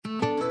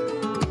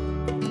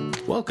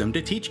Welcome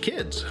to Teach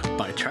Kids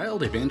by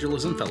Child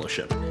Evangelism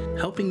Fellowship,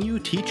 helping you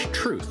teach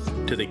truth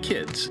to the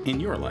kids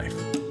in your life.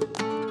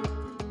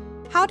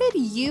 How did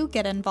you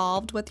get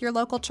involved with your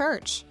local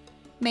church?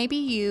 Maybe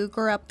you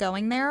grew up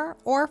going there,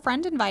 or a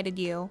friend invited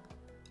you.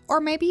 Or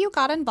maybe you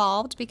got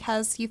involved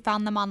because you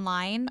found them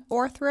online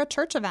or through a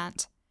church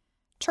event.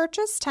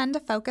 Churches tend to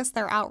focus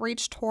their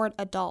outreach toward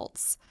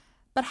adults,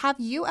 but have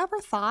you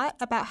ever thought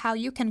about how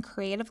you can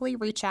creatively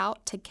reach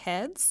out to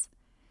kids?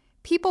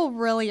 People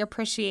really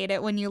appreciate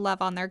it when you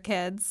love on their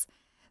kids,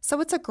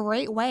 so it's a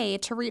great way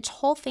to reach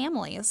whole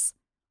families.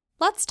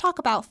 Let's talk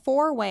about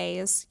 4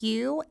 ways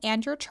you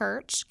and your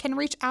church can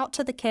reach out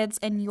to the kids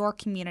in your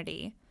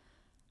community.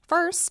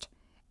 First,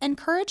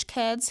 encourage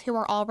kids who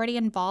are already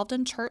involved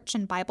in church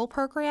and Bible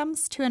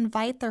programs to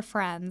invite their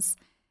friends.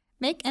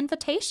 Make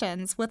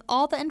invitations with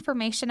all the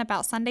information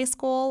about Sunday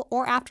school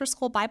or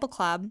after-school Bible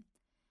club.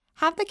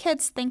 Have the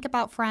kids think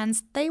about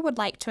friends they would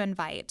like to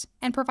invite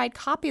and provide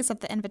copies of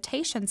the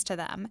invitations to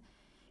them.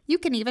 You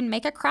can even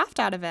make a craft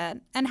out of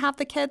it and have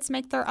the kids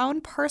make their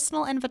own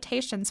personal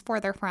invitations for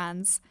their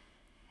friends.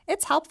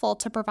 It's helpful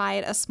to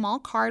provide a small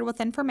card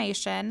with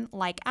information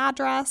like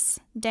address,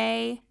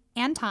 day,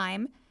 and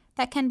time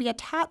that can be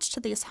attached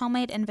to these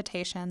homemade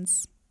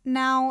invitations.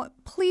 Now,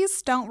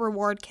 please don't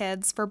reward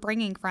kids for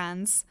bringing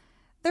friends.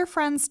 Their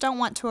friends don't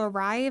want to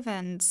arrive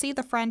and see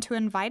the friend who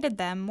invited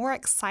them more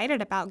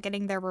excited about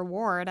getting their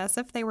reward as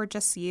if they were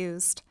just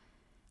used.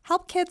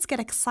 Help kids get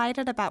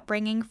excited about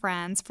bringing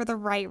friends for the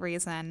right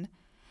reason.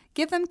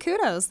 Give them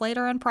kudos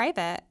later in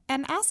private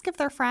and ask if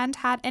their friend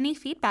had any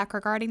feedback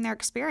regarding their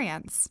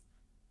experience.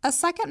 A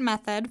second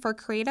method for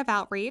creative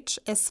outreach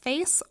is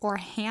face or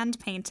hand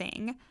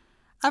painting.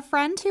 A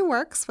friend who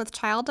works with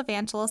Child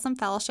Evangelism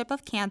Fellowship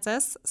of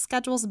Kansas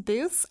schedules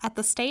booths at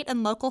the state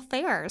and local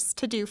fairs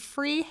to do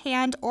free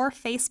hand or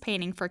face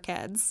painting for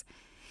kids.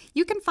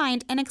 You can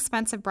find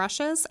inexpensive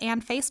brushes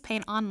and face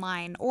paint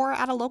online or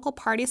at a local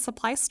party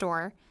supply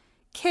store.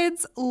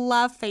 Kids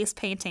love face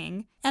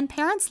painting, and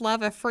parents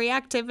love a free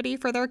activity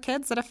for their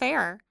kids at a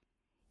fair.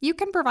 You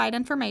can provide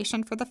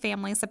information for the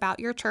families about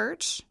your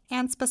church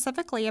and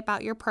specifically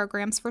about your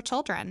programs for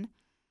children.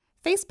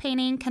 Face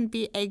painting can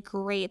be a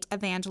great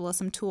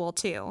evangelism tool,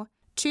 too.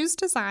 Choose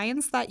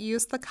designs that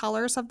use the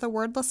colors of the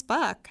wordless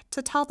book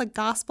to tell the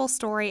gospel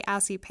story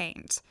as you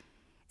paint.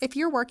 If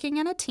you're working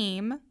in a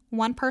team,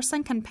 one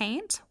person can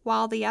paint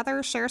while the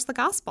other shares the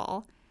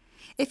gospel.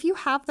 If you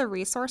have the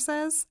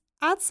resources,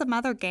 add some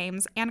other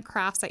games and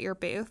crafts at your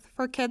booth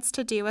for kids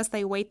to do as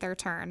they wait their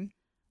turn.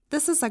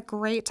 This is a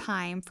great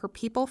time for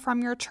people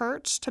from your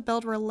church to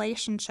build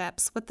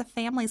relationships with the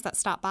families that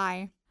stop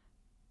by.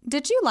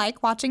 Did you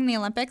like watching the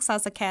Olympics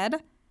as a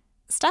kid?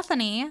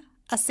 Stephanie,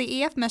 a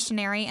CEF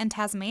missionary in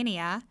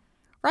Tasmania,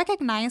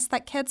 recognized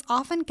that kids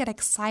often get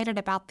excited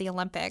about the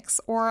Olympics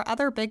or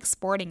other big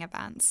sporting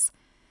events.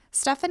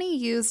 Stephanie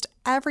used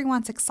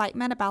everyone's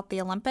excitement about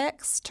the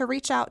Olympics to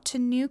reach out to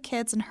new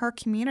kids in her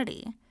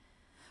community.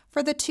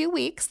 For the 2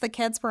 weeks the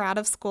kids were out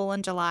of school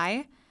in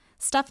July,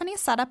 Stephanie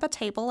set up a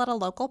table at a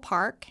local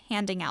park,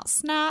 handing out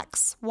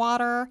snacks,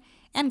 water,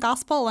 and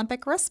Gospel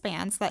Olympic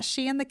wristbands that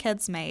she and the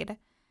kids made.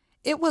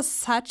 It was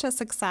such a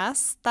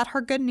success that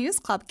her Good News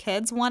Club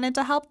kids wanted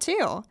to help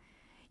too.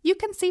 You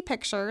can see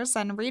pictures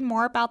and read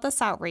more about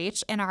this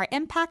outreach in our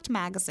Impact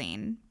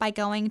magazine by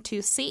going to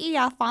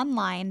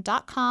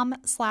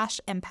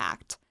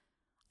cefonline.com/impact.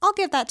 I'll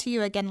give that to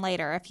you again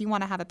later if you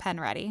want to have a pen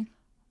ready.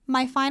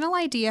 My final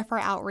idea for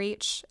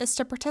outreach is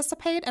to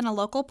participate in a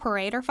local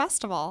parade or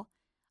festival.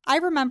 I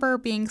remember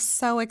being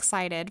so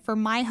excited for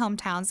my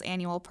hometown's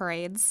annual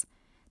parades.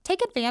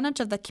 Take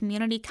advantage of the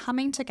community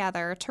coming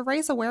together to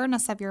raise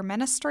awareness of your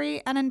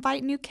ministry and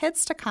invite new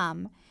kids to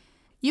come.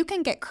 You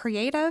can get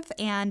creative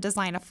and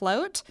design a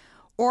float,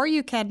 or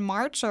you can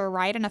march or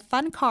ride in a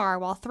fun car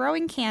while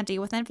throwing candy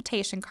with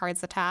invitation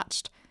cards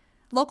attached.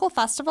 Local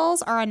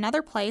festivals are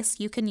another place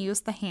you can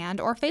use the hand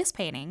or face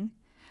painting.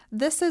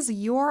 This is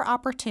your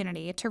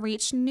opportunity to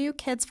reach new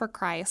kids for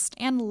Christ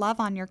and love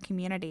on your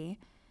community.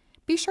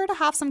 Be sure to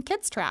have some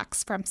kids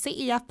tracks from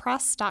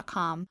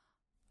cefpress.com.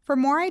 For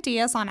more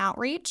ideas on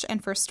outreach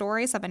and for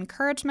stories of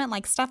encouragement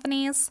like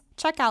Stephanie's,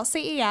 check out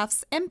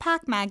CEF's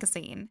Impact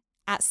magazine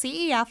at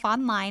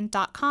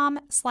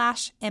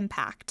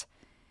cefonline.com/impact.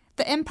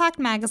 The Impact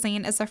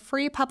magazine is a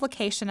free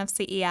publication of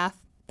CEF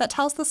that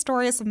tells the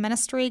stories of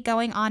ministry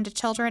going on to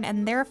children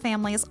and their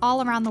families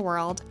all around the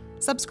world.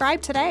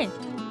 Subscribe today.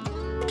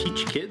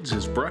 Teach Kids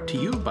is brought to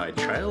you by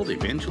Child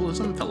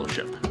Evangelism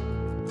Fellowship.